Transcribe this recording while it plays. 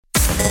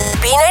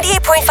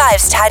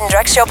B98.5's Tad and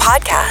Drex Show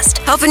podcast,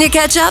 helping you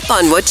catch up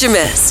on what you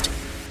missed.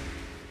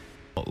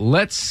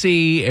 Let's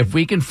see if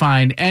we can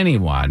find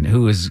anyone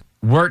who has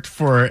worked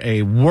for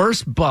a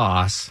worse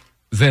boss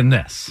than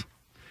this.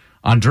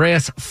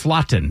 Andreas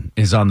Flaten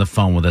is on the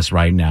phone with us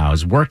right now.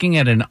 He's working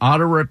at an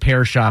auto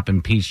repair shop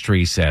in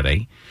Peachtree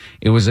City.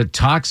 It was a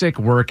toxic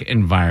work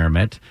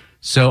environment.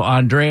 So,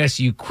 Andreas,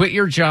 you quit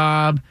your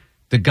job.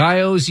 The guy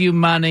owes you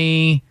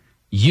money.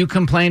 You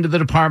complained to the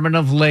Department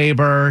of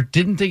Labor.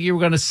 Didn't think you were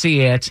going to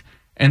see it.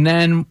 And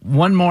then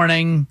one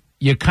morning,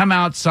 you come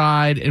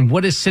outside, and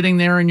what is sitting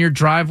there in your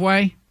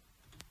driveway?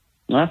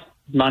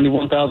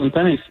 91,000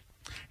 pennies.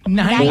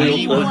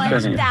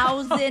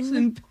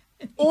 91,000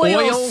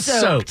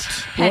 oil-soaked.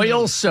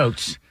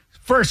 Oil-soaked.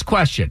 First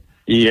question.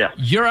 Yeah.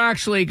 You're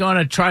actually going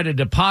to try to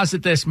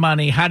deposit this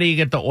money. How do you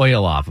get the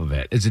oil off of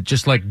it? Is it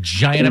just like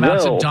giant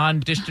amounts of Dawn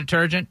dish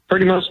detergent?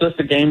 Pretty much that's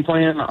the game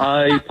plan.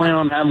 I plan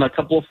on having a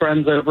couple of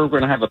friends over. We're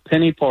going to have a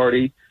penny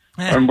party.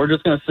 And we're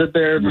just going to sit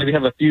there, maybe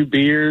have a few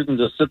beers, and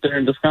just sit there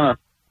and just kind of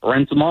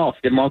rinse them off,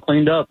 get them all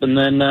cleaned up, and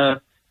then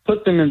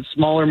put them in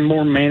smaller,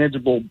 more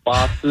manageable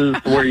boxes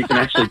where you can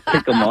actually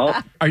pick them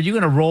up. Are you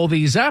going to roll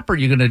these up? Or are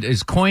you going to?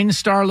 Is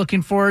Coinstar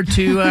looking forward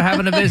to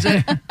having a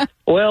visit?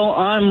 Well,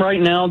 I'm right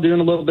now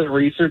doing a little bit of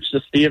research to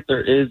see if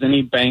there is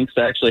any banks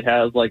that actually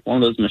has like one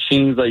of those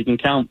machines that you can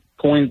count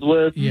coins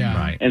with. Yeah,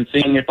 right. And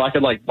seeing if I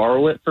could like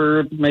borrow it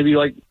for maybe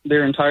like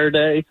their entire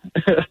day.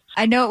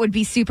 I know it would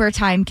be super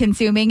time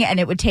consuming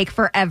and it would take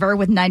forever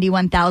with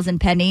 91,000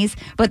 pennies,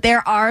 but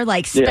there are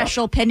like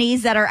special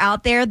pennies that are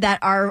out there that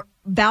are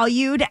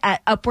valued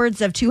at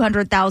upwards of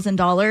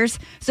 $200,000.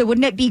 So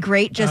wouldn't it be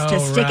great just to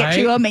stick it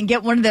to them and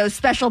get one of those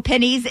special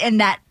pennies in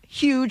that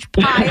huge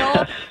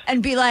pile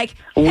and be like,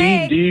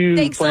 hey, we do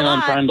thanks plan a on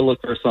lot. trying to look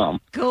for some.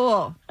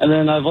 Cool. And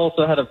then I've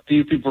also had a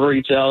few people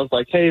reach out. It's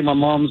like, hey, my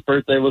mom's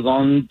birthday was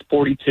on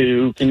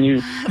 42. Can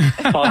you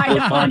possibly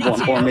find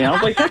one for me? I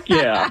was like, heck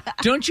yeah.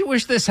 Don't you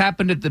wish this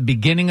happened at the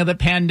beginning of the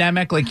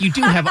pandemic? Like, you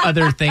do have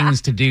other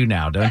things to do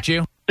now, don't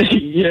you?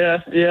 Yeah,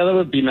 that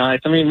would be nice.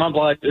 I mean, my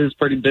life is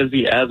pretty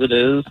busy as it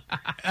is.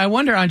 I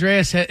wonder,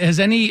 Andreas, has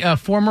any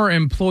former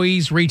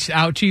employees reached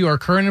out to you or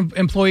current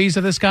employees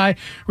of this guy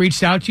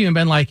reached out to you and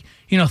been like,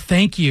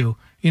 thank you?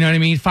 You know what I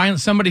mean?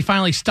 Somebody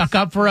finally stuck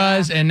up for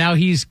us, and now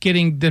he's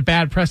getting the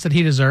bad press that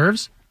he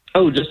deserves?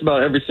 Oh, just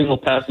about every single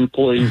past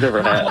employee he's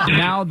ever had.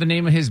 Now the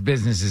name of his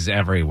business is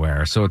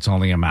everywhere, so it's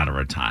only a matter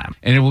of time.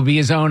 And it will be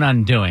his own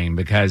undoing,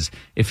 because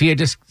if he had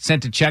just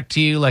sent a check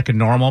to you like a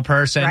normal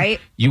person,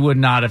 you would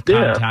not have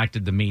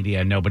contacted the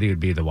media. Nobody would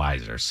be the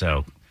wiser.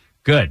 So,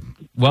 good.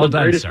 Well done, The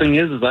greatest sir. thing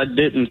is I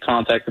didn't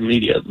contact the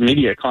media. The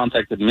media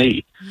contacted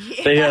me.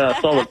 They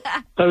saw the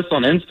posts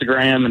on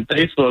Instagram and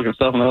Facebook and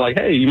stuff, and they're like,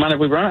 hey, you mind if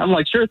we run it? I'm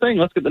like, sure thing.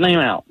 Let's get the name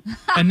out.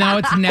 And now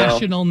it's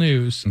national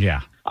news.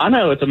 Yeah. I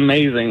know. It's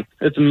amazing.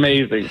 It's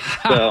amazing.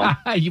 So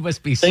you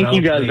must be thank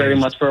you guys pleased. very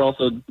much for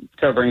also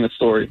covering the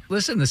story.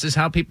 Listen, this is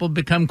how people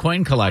become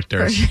coin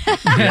collectors.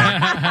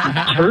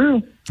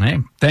 True. Hey,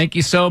 thank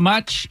you so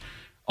much.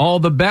 All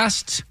the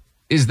best.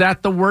 Is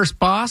that the worst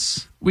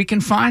boss we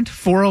can find?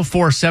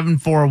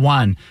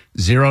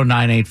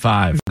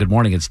 404-741-0985. Good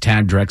morning. It's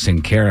Tad, Drex,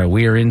 and Kara.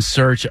 We are in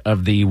search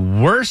of the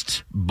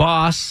worst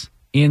boss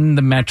in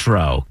the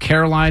metro.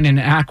 Caroline in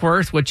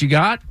Ackworth, what you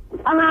got?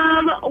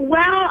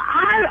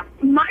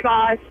 My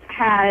boss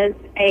has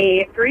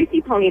a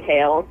greasy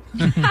ponytail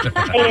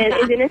and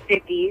is in his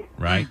 50s.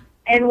 Right.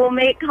 And will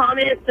make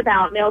comments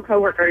about male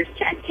coworkers'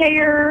 chest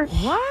hair.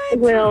 What?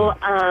 Will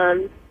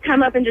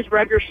come up and just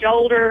rub your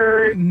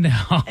shoulder. No.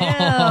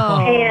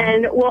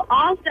 And will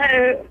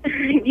also,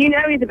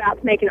 he's about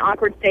to make an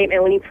awkward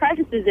statement when he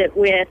prefaces it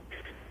with,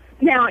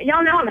 now,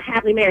 y'all know I'm a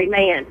happily married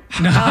man.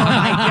 Oh,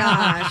 my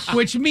gosh.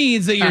 Which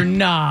means that you're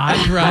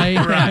not, right?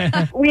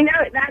 Right. We know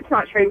that's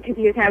not true because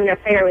he was having an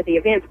affair with the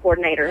events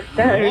coordinator.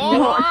 So don't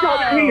know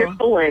who you're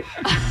fooling.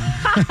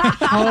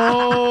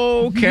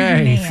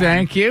 Okay.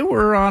 Thank you.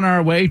 We're on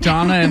our way.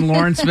 Donna in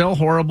Lawrenceville,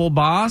 horrible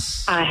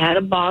boss. I had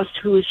a boss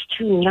who was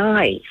too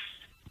nice.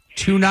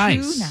 Too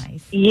nice. Too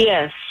nice.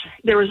 Yes.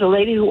 There was a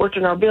lady who worked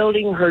in our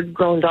building. Her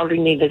grown daughter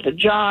needed a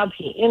job.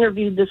 He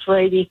interviewed this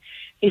lady.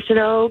 He said,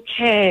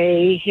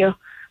 okay,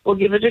 we'll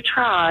give it a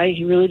try.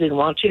 He really didn't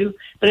want to.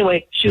 But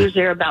anyway, she was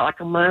there about like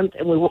a month,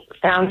 and we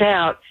found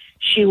out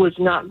she was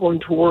not going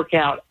to work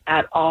out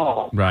at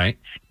all. Right.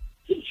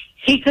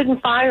 He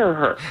couldn't fire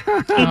her.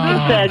 He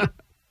just said,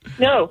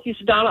 no. He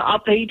said, Donna, I'll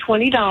pay you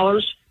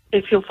 $20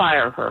 if you'll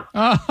fire her.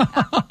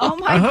 Oh,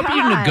 my I hope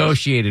you gosh.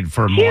 negotiated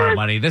for more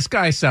money. This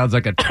guy sounds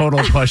like a total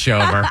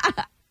pushover.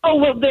 Oh,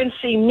 well, then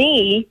see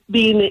me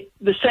being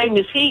the same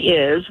as he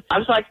is. I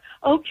was like,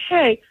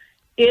 okay,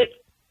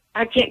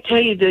 I can't tell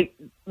you the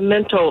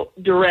mental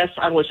duress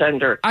I was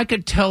under. I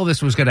could tell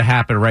this was going to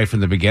happen right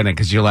from the beginning,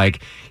 because you're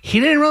like, he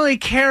didn't really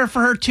care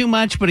for her too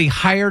much, but he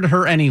hired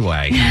her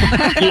anyway.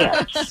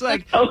 Yes. It's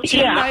like,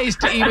 too nice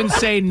to even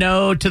say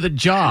no to the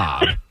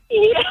job.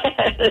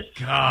 Yes.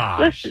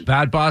 Gosh,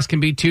 bad boss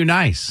can be too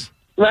nice.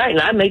 Right,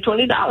 and I make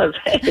 $20.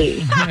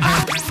 Hey.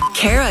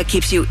 Kara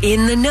keeps you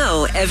in the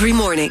know every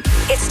morning.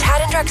 It's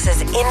Tad and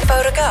Drex's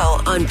Info to Go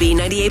on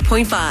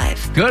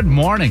B98.5. Good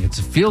morning. It's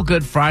a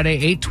feel-good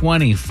Friday,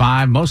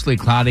 8:25. Mostly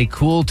cloudy,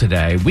 cool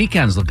today.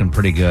 Weekend's looking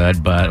pretty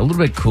good, but a little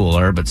bit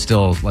cooler, but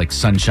still like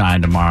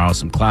sunshine tomorrow,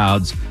 some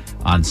clouds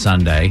on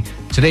Sunday.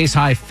 Today's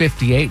high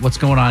 58. What's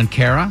going on,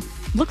 Kara?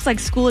 Looks like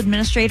school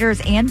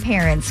administrators and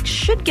parents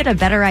should get a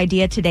better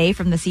idea today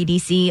from the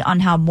CDC on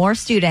how more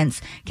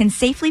students can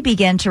safely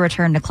begin to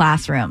return to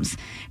classrooms.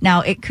 Now,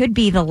 it could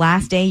be the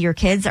last day your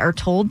kids are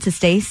told to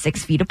stay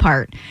 6 feet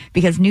apart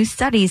because new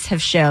studies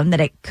have shown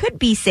that it could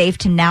be safe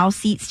to now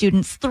seat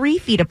students 3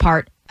 feet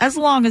apart as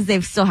long as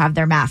they still have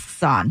their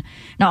masks on.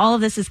 Now, all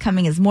of this is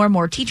coming as more and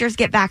more teachers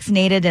get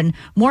vaccinated and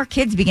more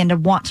kids begin to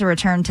want to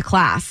return to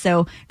class.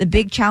 So the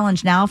big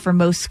challenge now for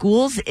most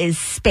schools is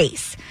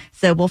space.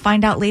 So we'll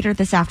find out later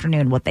this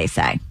afternoon what they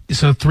say.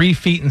 So 3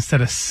 feet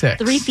instead of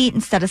 6. 3 feet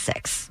instead of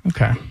 6.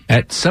 Okay.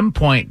 At some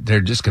point,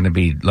 they're just going to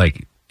be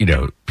like,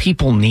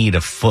 people need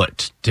a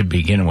foot to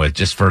begin with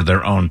just for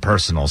their own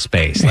personal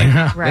space.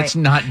 Like, let's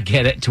not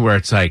get it to where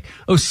it's like,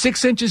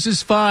 6 inches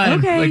is fine.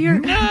 Okay, like,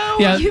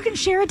 you can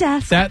share a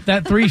desk.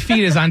 That 3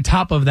 feet is on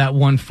top of that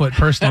 1 foot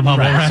personal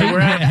bubble, right? So we're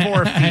at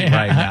 4 feet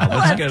right now.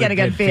 Let's get a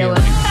good feeling.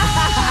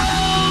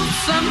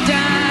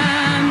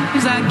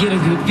 Sometimes I get a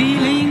good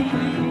feeling.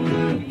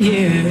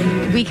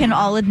 Yeah. We can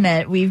all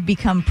admit we've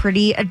become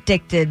pretty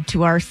addicted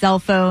to our cell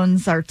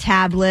phones, our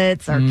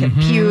tablets, our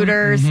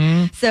computers.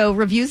 So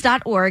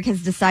reviews.org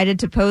has decided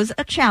to pose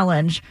a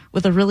challenge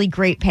with a really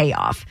great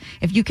payoff.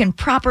 If you can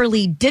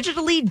properly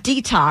digitally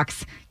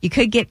detox, you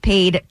could get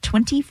paid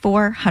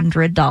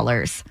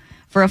 $2,400.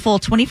 For a full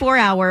 24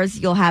 hours,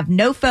 you'll have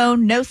no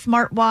phone, no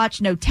smartwatch,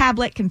 no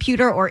tablet,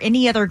 computer, or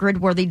any other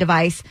grid-worthy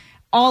device.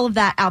 All of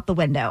that out the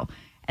window.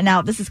 And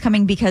now this is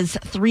coming because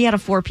 3 out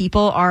of 4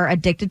 people are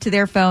addicted to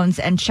their phones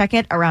and check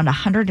it around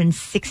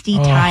 160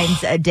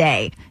 times a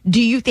day.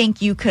 Do you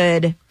think you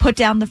could put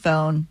down the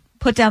phone,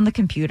 put down the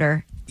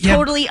computer,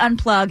 totally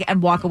unplug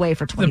and walk away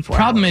for 24 hours?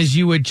 The problem is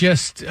you would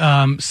just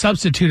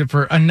substitute it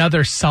for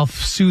another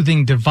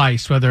self-soothing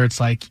device, whether it's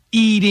like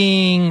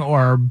eating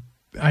or...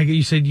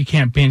 you said you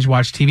can't binge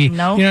watch TV.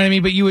 No. You know what I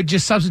mean? But you would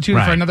just substitute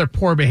it for another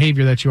poor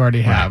behavior that you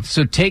already have. Right.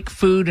 So take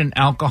food and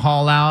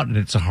alcohol out, and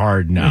it's a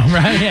hard no.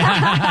 Right?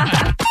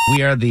 Yeah.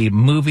 We are the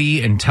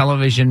movie and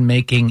television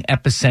making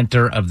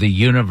epicenter of the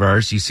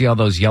universe. You see all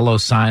those yellow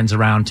signs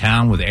around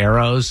town with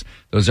arrows.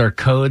 Those are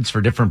codes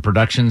for different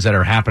productions that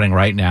are happening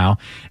right now.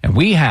 And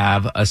we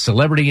have a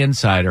celebrity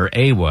insider,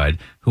 A Wood,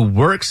 who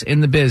works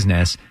in the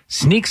business,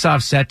 sneaks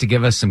off set to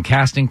give us some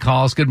casting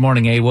calls. Good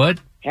morning, A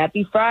Wood.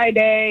 Happy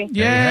Friday.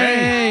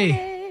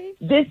 Yay.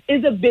 This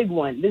is a big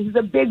one. This is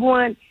a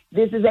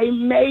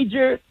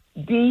major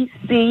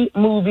DC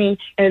movie,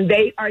 and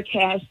they are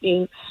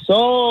casting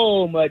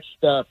so much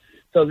stuff.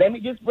 So let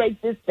me just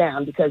break this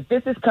down because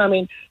this is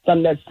coming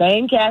from the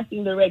same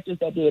casting directors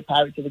that did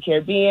Pirates of the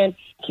Caribbean,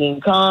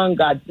 King Kong,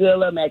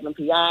 Godzilla, Magnum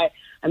P.I.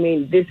 I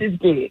mean, this is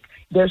big.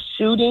 They're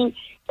shooting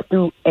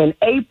through in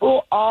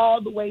April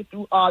all the way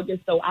through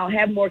August, so I'll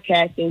have more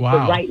castings. Wow.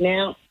 But right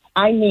now,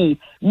 I need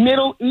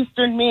Middle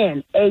Eastern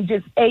men,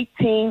 ages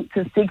 18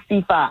 to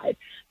 65.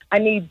 I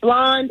need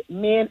blonde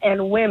men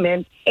and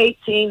women,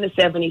 18 to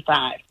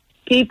 75.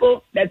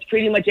 People, that's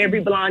pretty much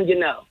every blonde you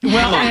know.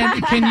 Well,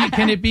 and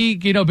can it be,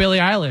 Billie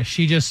Eilish?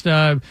 She just,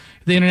 the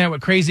internet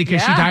went crazy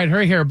because she dyed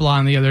her hair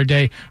blonde the other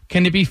day.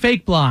 Can it be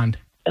fake blonde?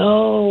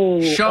 Show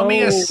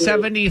me a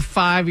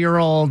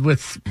 75-year-old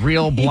with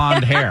real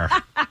blonde hair.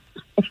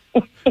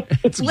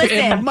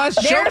 Listen,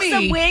 there are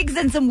some wigs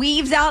and some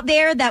weaves out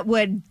there that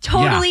would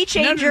totally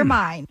change your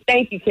mind.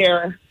 Thank you,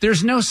 Kara.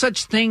 There's no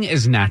such thing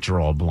as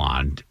natural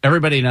blonde.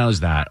 Everybody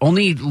knows that.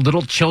 Only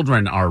little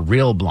children are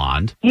real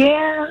blonde.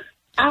 Yeah,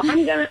 I'm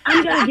gonna give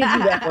you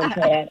that one,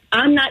 Tad.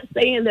 I'm not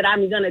saying that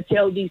I'm gonna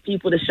tell these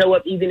people to show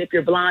up even if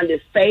your blonde is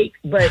fake,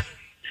 but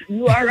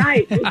you are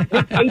right.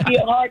 It may be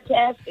a hard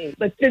casting.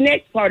 But the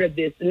next part of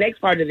this,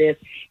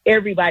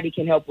 everybody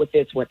can help with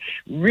this one.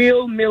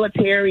 Real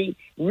military,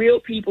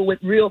 real people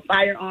with real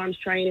firearms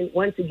training.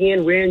 Once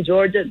again, we're in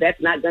Georgia. That's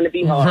not going to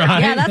be hard.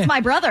 Right. Yeah, that's my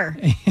brother.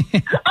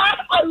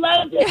 I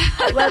love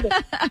it.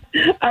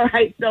 All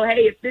right. So,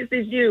 hey, if this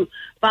is you,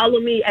 follow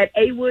me at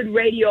A Wood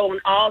Radio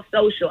on all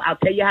social. I'll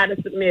tell you how to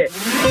submit.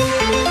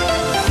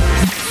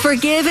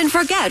 Forgive and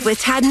forget with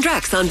Tad and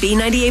Drex on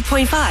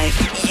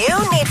B98.5.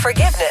 You need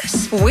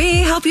forgiveness. We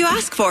help you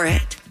ask for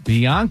it.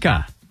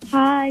 Bianca.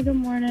 Hi, good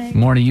morning.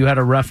 Morning. You had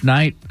a rough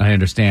night, I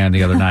understand,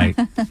 the other night.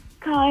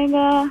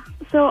 Kinda.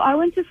 So I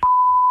went to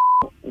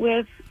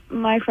with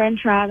my friend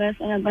Travis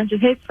and a bunch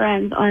of his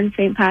friends on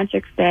St.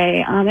 Patrick's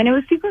Day, and it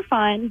was super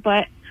fun,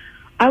 but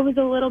I was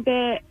a little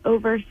bit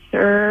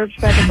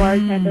overserved by the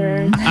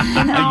bartenders.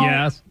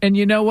 Yes. And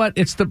you know what?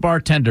 It's the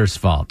bartender's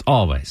fault,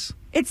 always.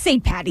 It's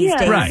St. Patty's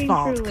Day's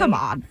fault. Truly. Come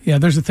on. Yeah,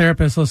 there's a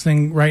therapist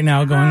listening right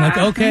now going like,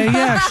 okay,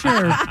 yeah,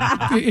 sure.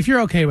 If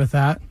you're okay with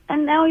that.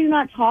 And now he's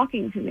not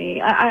talking to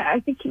me.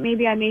 I think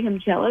maybe I made him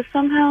jealous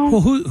somehow.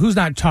 Well, who's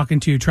not talking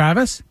to you,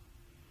 Travis?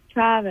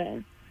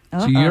 Travis.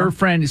 So your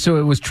friend, so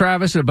it was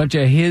Travis and a bunch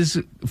of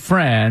his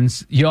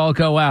friends. You all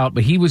go out,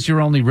 but he was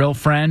your only real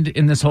friend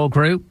in this whole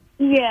group?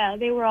 Yeah,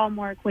 they were all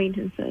more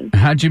acquaintances.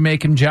 How'd you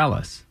make him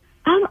jealous?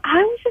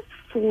 I was just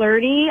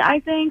flirty, I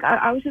think.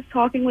 I was just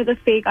talking with a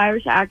fake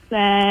Irish accent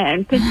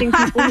and pinching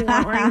people who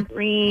weren't wearing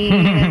green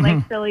and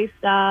like silly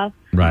stuff.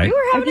 Right. You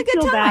were having a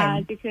good feel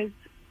time. bad because,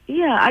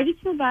 I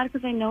just feel bad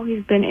because I know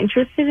he's been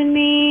interested in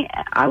me.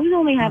 I was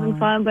only having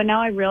fun, but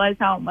now I realize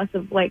how it must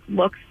have like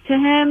looked to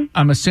him.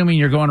 I'm assuming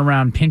you're going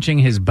around pinching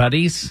his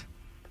buddies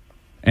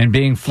and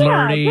being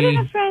flirty. Yeah, but in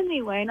a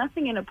friendly way,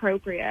 nothing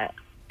inappropriate.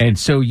 And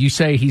so you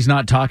say he's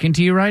not talking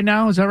to you right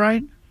now, is that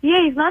right?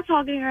 Yeah, he's not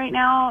talking right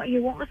now. He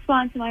won't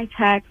respond to my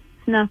texts.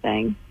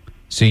 Nothing.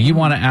 So you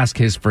want to ask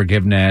his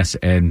forgiveness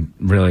and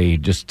really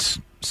just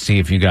see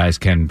if you guys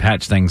can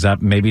patch things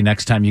up. Maybe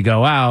next time you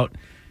go out,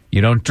 you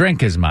don't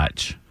drink as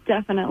much.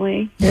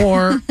 Definitely.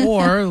 Or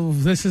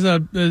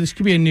this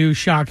could be a new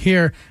shock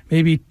here.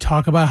 Maybe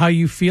talk about how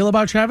you feel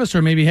about Travis,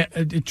 or maybe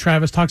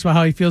Travis talks about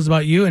how he feels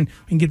about you, and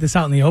we can get this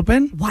out in the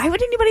open. Why would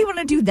anybody want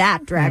to do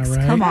that, Drex? Yeah,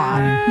 right. Come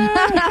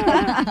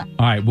on.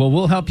 All right. Well,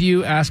 we'll help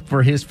you ask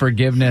for his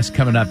forgiveness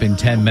coming up in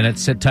 10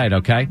 minutes. Sit tight,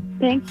 okay?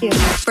 Thank you.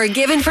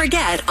 Forgive and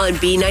Forget on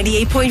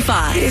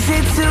B98.5. Is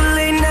it too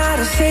late now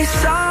to say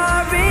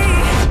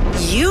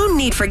sorry? You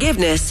need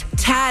forgiveness.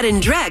 Tad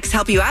and Drex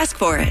help you ask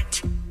for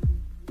it.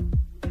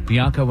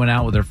 Bianca went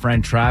out with her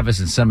friend Travis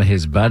and some of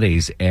his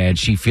buddies, and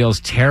she feels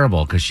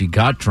terrible because she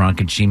got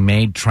drunk and she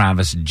made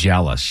Travis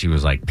jealous. She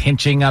was like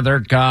pinching other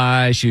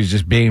guys. She was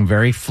just being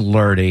very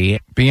flirty.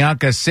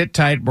 Bianca, sit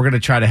tight. We're going to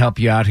try to help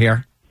you out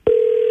here.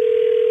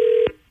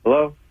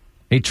 Hello?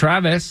 Hey,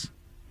 Travis.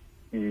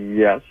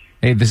 Yes.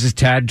 Hey, this is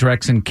Tad,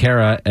 Drex, and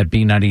Kara at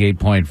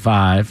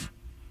B98.5.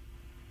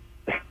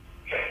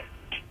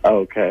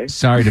 Okay.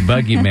 Sorry to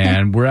bug you,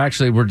 man.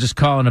 We're just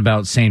calling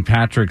about St.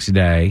 Patrick's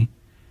Day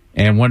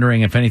and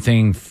wondering if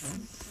anything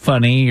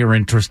funny or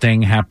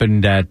interesting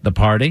happened at the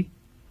party.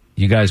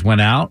 You guys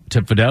went out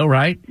to Fido,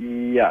 right?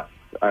 Yes.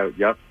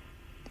 Yep.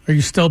 Are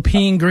you still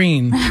peeing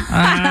green?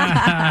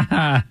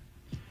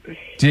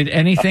 Did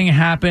anything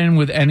happen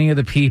with any of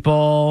the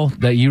people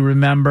that you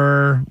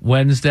remember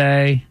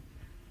Wednesday?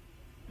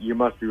 You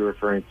must be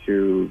referring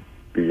to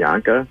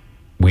Bianca.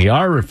 We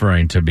are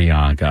referring to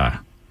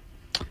Bianca.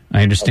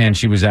 I understand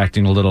she was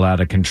acting a little out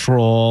of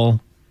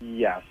control.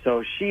 Yeah,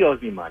 so she owes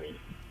me money.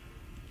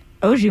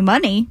 Owes you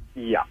money?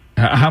 Yeah.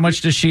 How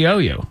much does she owe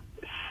you?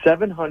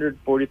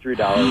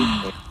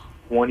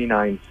 $743.29.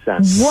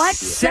 What?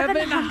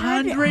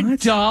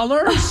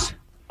 $700?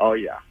 Oh,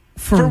 yeah.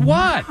 For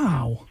what?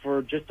 Wow.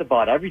 For just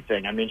about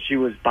everything. I mean, she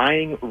was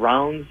buying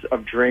rounds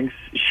of drinks,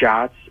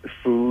 shots,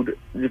 food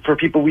for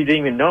people we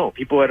didn't even know,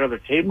 people at other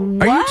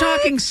tables. Are you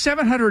talking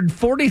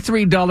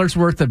 $743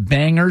 worth of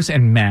bangers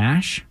and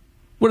mash?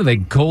 What are they,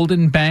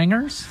 golden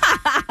bangers?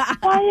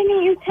 Why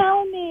didn't you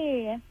tell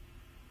me?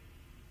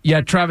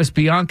 Yeah, Travis,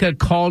 Bianca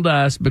called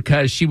us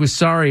because she was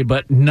sorry,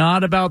 but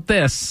not about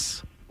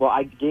this. Well,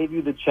 I gave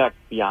you the check,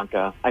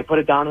 Bianca. I put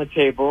it down on the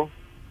table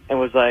and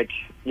was like,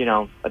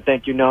 a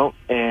thank you note.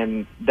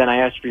 And then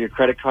I asked for your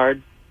credit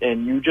card,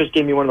 and you just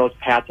gave me one of those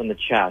pats on the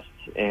chest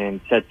and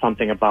said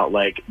something about,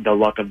 like, the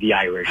luck of the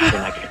Irish. And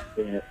I could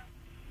see it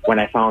when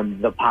I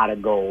found the pot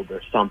of gold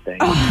or something.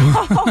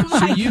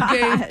 So you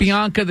gave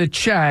Bianca the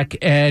check,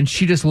 and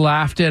she just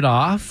laughed it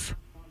off?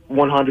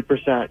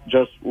 100%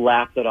 just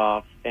laughed it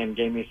off and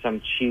gave me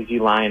some cheesy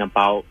line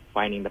about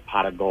finding the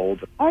pot of gold.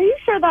 Are you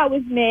sure that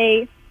was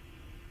me?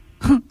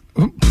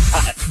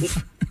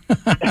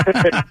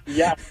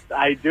 Yes,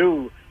 I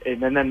do.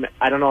 And then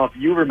I don't know if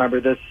you remember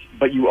this,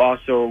 but you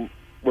also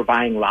were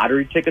buying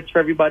lottery tickets for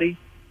everybody.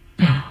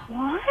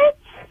 What?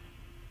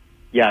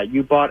 Yeah,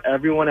 you bought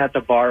everyone at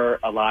the bar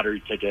a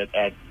lottery ticket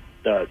at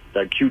the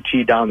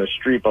QT down the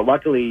street. But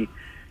luckily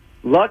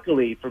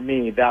for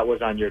me, that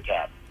was on your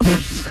tab.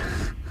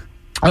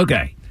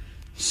 Okay.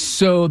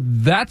 So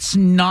that's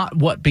not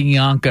what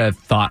Bianca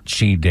thought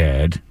she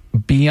did.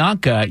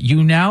 Bianca,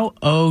 you now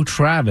owe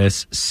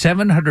Travis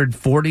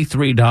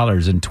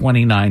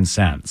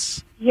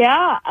 $743.29.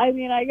 Yeah, I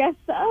mean, I guess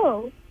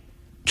so.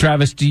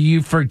 Travis, do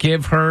you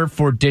forgive her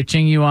for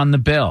ditching you on the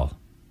bill?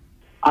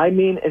 I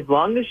mean, as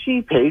long as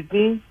she pays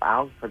me,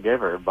 I'll forgive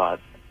her. But,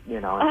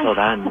 until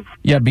then.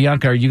 Yeah,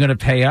 Bianca, are you going to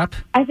pay up?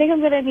 I think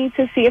I'm going to need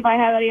to see if I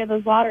have any of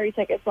those lottery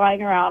tickets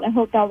lying around. I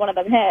hope that one of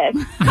them hit.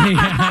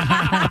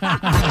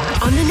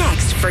 On the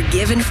next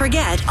Forgive and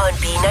Forget on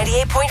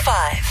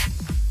B98.5.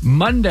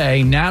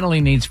 Monday,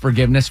 Natalie needs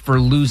forgiveness for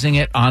losing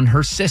it on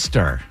her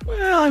sister.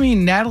 Well, I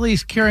mean,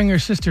 Natalie's carrying her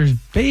sister's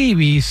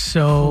baby,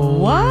 so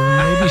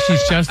maybe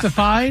she's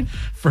justified.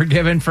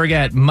 Forgive and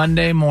Forget,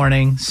 Monday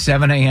morning,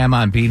 7 a.m.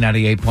 on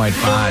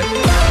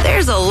B98.5.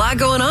 There's a lot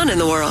going on in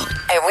the world,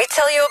 and we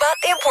tell you about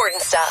the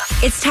important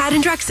stuff. It's Tad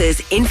and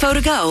Drex's Info to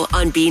Go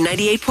on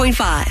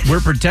B98.5. We're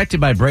protected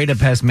by Breda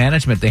Pest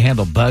Management. They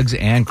handle bugs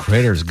and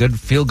critters. Good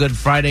feel-good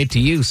Friday to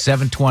you.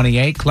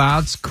 728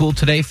 clouds. Cool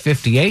today,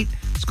 58.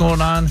 What's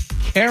going on,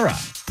 Kara?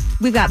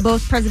 We've got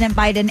both President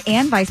Biden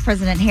and Vice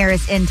President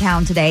Harris in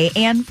town today.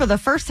 And for the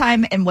first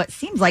time in what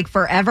seems like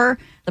forever,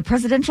 the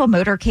presidential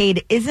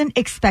motorcade isn't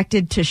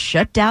expected to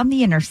shut down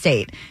the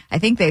interstate. I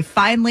think they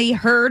finally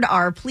heard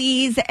our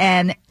pleas,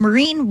 and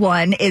Marine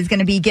One is going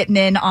to be getting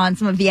in on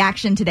some of the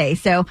action today.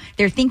 So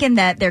they're thinking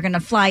that they're going to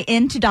fly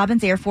into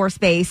Dobbins Air Force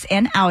Base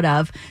and out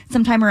of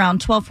sometime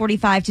around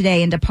 12:45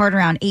 today and depart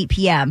around 8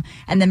 p.m.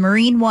 And then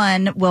Marine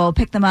One will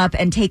pick them up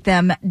and take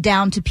them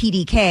down to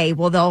PDK.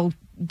 Well, they'll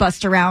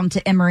bust around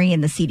to Emory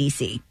and the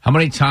CDC. How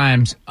many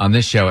times on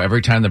this show,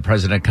 every time the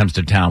president comes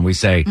to town, we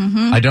say,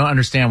 I don't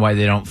understand why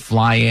they don't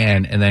fly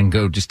in and then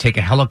go just take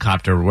a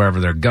helicopter wherever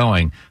they're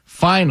going.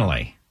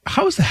 Finally.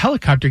 How is the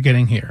helicopter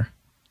getting here?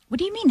 What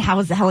do you mean, how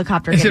is the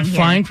helicopter Is getting it here?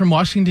 flying from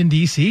Washington,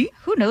 D.C.?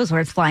 Who knows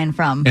where it's flying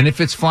from? And if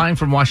it's flying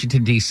from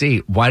Washington,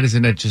 D.C., why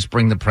doesn't it just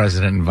bring the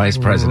president and vice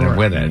president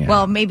with it? Yeah.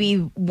 Well, maybe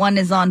one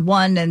is on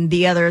one and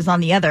the other is on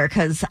the other,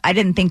 because I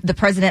didn't think the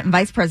president and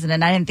vice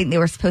president, I didn't think they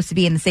were supposed to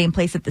be in the same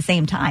place at the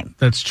same time.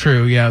 That's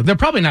true, yeah. They're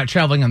probably not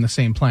traveling on the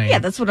same plane. Yeah,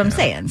 that's what I'm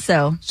saying.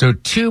 So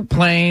two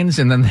planes,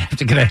 and then they have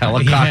to get a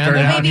helicopter.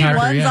 Yeah, down maybe here?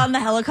 one's on the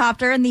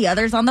helicopter and the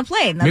other's on the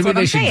plane. That's Maybe what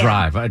they I'm should saying.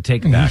 drive. I'd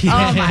take it back. Oh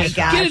my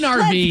gosh. Get an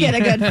RV. Let's get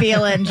a good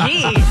feeling.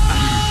 Jeez.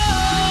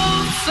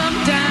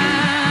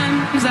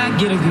 Sometimes I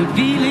get a good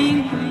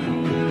feeling.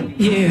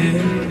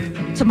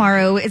 Yeah.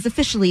 Tomorrow is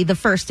officially the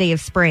first day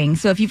of spring.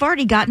 So if you've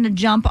already gotten a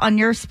jump on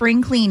your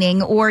spring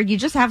cleaning, or you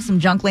just have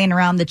some junk laying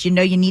around that you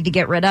know you need to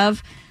get rid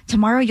of,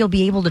 tomorrow you'll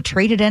be able to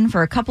trade it in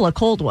for a couple of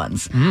cold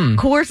ones.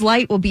 Coors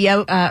Light will be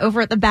out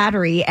over at the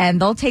Battery,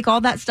 and they'll take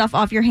all that stuff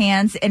off your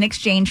hands in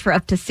exchange for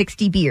up to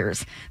 60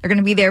 beers. They're going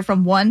to be there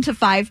from 1 to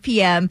 5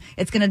 p.m.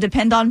 It's going to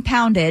depend on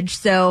poundage.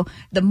 So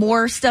the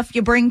more stuff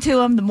you bring to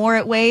them, the more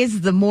it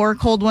weighs, the more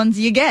cold ones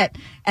you get.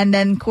 And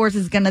then Coors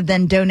is going to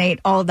then donate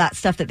all of that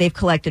stuff that they've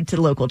collected to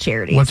local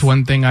charities. What's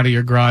one thing out of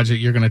your garage that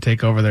you're going to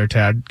take over there,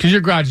 Tad? Because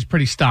your garage is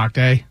pretty stocked,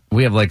 eh?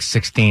 We have like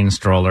 16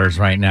 strollers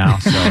right now,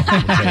 so we'll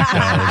take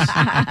those.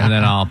 And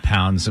then I'll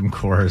pound some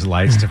Coors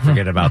Lights to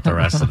forget about the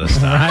rest of the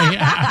stuff.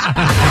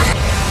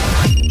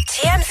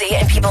 TMZ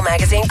and People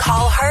Magazine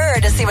call her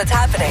to see what's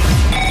happening.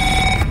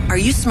 Are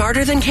You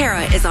Smarter Than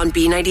Kara is on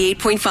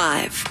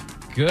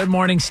B98.5. Good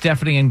morning,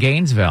 Stephanie in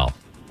Gainesville.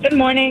 Good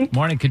morning.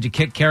 Morning. Could you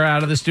kick Kara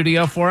out of the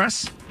studio for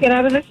us? Get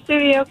out of the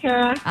studio,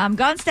 Kara. I'm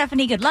gone,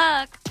 Stephanie. Good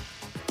luck.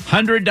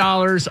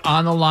 $100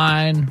 on the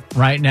line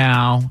right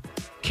now.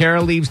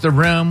 Kara leaves the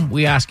room.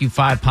 We ask you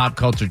 5 pop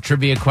culture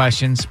trivia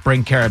questions.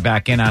 Bring Kara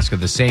back in, ask her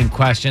the same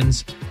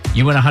questions.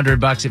 You win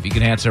 $100 if you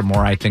can answer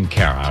more right than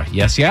Kara.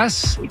 Yes,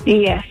 yes?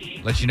 Yes.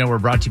 Let you know we're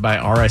brought to you by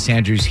R.S.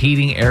 Andrews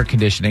Heating, Air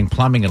Conditioning,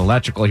 Plumbing, and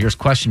Electrical. Here's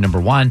question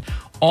number 1.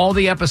 All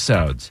the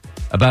episodes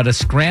about a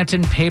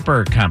Scranton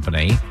paper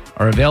company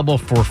are available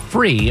for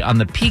free on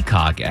the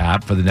Peacock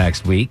app for the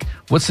next week.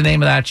 What's the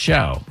name of that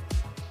show?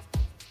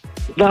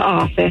 The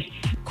Office.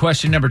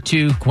 Question number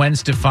 2. Gwen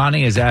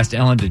Stefani has asked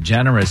Ellen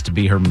DeGeneres to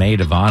be her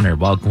maid of honor.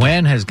 While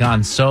Gwen has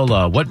gone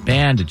solo, what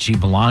band did she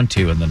belong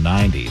to in the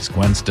 90s?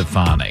 Gwen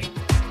Stefani.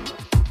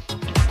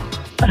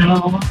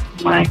 Oh,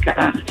 my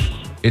gosh.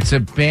 It's a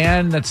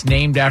band that's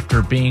named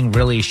after being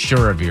really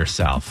sure of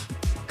yourself.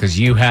 Because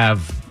you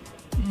have...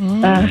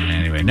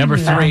 Anyway, number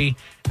 3.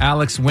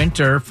 Alex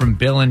Winter from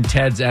Bill and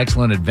Ted's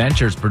Excellent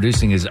Adventures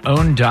producing his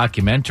own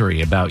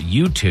documentary about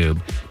YouTube.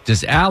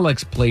 Does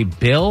Alex play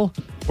Bill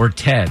or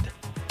Ted?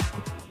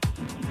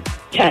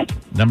 Ted.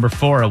 Number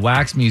 4, a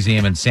wax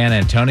museum in San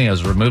Antonio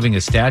is removing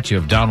a statue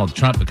of Donald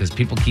Trump because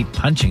people keep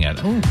punching at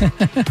him.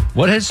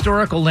 What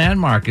historical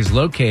landmark is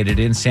located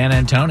in San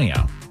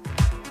Antonio?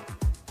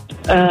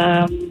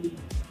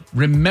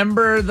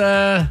 Remember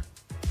the...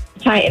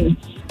 Titans.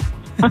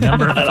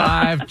 Number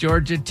 5,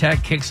 Georgia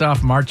Tech kicks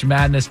off March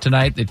Madness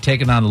tonight. They're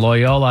taking on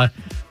Loyola.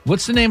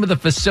 What's the name of the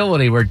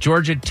facility where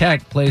Georgia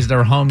Tech plays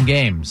their home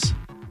games?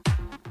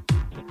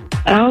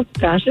 Oh,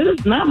 gosh. This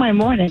is not my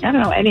morning. I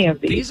don't know any of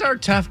these. These are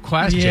tough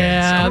questions.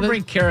 Yeah, I'm going to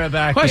bring Kara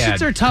back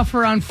Questions in. are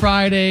tougher on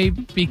Friday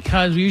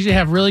because we usually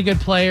have really good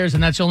players,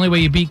 and that's the only way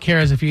you beat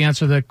Kara is if you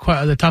answer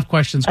the tough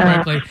questions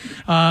correctly.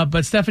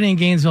 But Stephanie in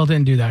Gainesville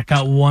didn't do that.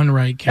 Got one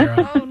right,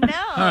 Kara. Oh, no.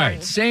 All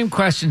right, same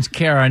questions,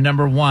 Kara.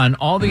 Number 1,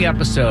 all the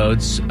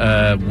episodes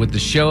with the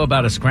show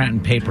about a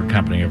Scranton paper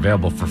company are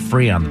available for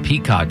free on the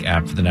Peacock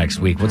app for the next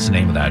week. What's the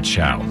name of that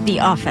show? The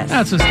Office.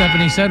 That's what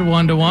Stephanie said,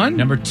 1-1.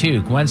 Number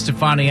 2, Gwen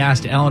Stefani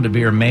asked Ellen to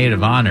be her maid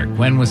of honor.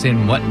 Gwen was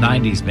in what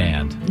 90s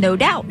band? No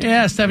doubt.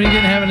 Yeah, Stephanie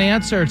didn't have an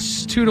answer.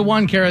 It's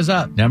 2-1. Kara's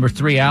up. Number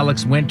 3,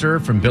 Alex Winter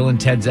from Bill and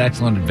Ted's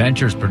Excellent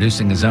Adventures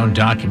producing his own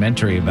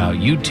documentary about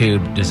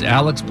YouTube. Does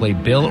Alex play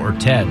Bill or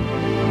Ted?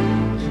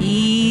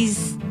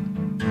 He's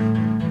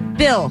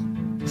Bill.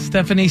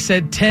 Stephanie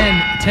said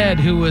Ted,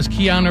 who was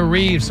Keanu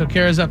Reeves. So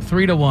Kara's up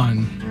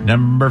 3-1.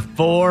 Number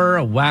 4,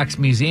 a wax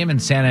museum in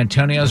San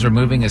Antonio is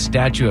removing a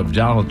statue of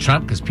Donald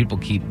Trump because people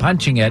keep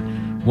punching it.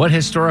 What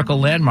historical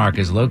landmark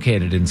is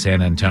located in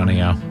San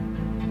Antonio?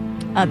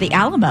 The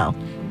Alamo.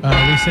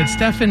 We said,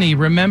 Stephanie,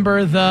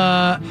 remember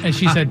the... And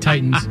she said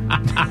Titans. All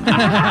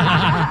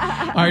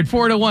right,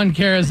 4-1.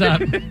 Kara's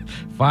up.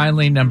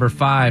 Finally, number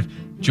 5.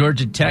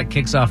 Georgia Tech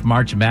kicks off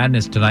March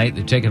Madness tonight.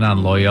 They're taking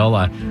on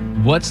Loyola.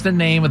 What's the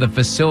name of the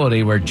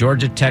facility where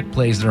Georgia Tech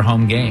plays their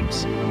home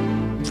games?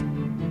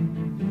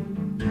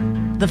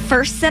 The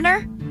First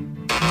Center?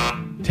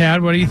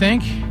 Tad, what do you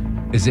think?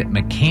 Is it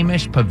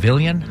McCamish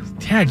Pavilion?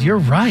 Tad, you're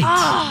right.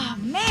 Oh,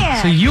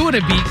 man. So you would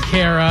have beat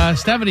Kara.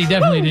 Stephanie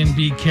definitely didn't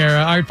beat Kara.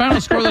 All right,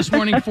 final score this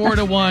morning,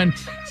 4-1.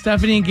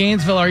 Stephanie in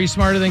Gainesville, are you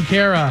smarter than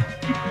Kara?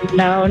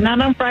 No,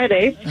 not on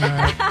Friday.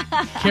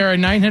 Kara,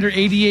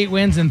 988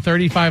 wins and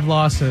 35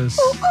 losses.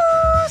 Ooh,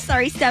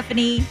 sorry,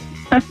 Stephanie.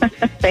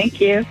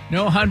 Thank you.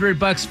 No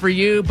 $100 for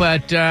you,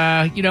 but,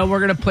 we're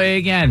going to play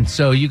again.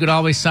 So you can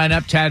always sign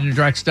up,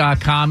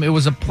 tadandrex.com. It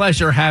was a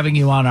pleasure having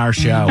you on our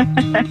show.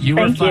 You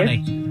were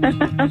funny.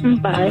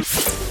 Bye.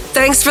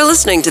 Thanks for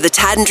listening to the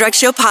Tad and Drex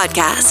Show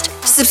podcast.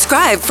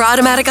 Subscribe for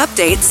automatic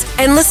updates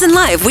and listen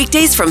live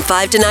weekdays from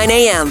 5 to 9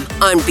 a.m.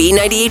 on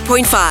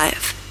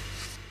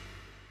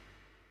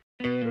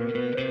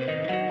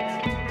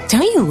B98.5.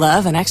 Don't you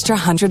love an extra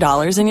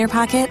 $100 in your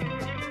pocket?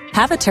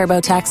 Have a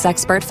TurboTax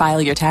expert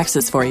file your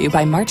taxes for you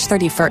by March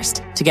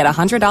 31st to get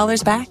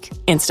 $100 back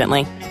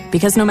instantly.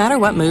 Because no matter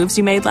what moves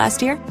you made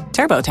last year,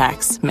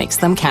 TurboTax makes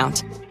them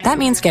count. That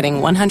means getting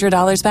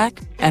 $100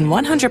 back and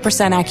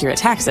 100% accurate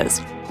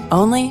taxes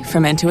only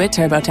from Intuit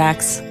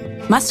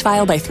TurboTax. Must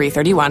file by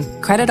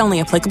 3/31. Credit only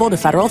applicable to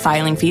federal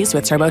filing fees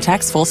with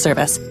TurboTax full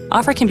service.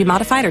 Offer can be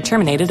modified or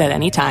terminated at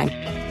any time.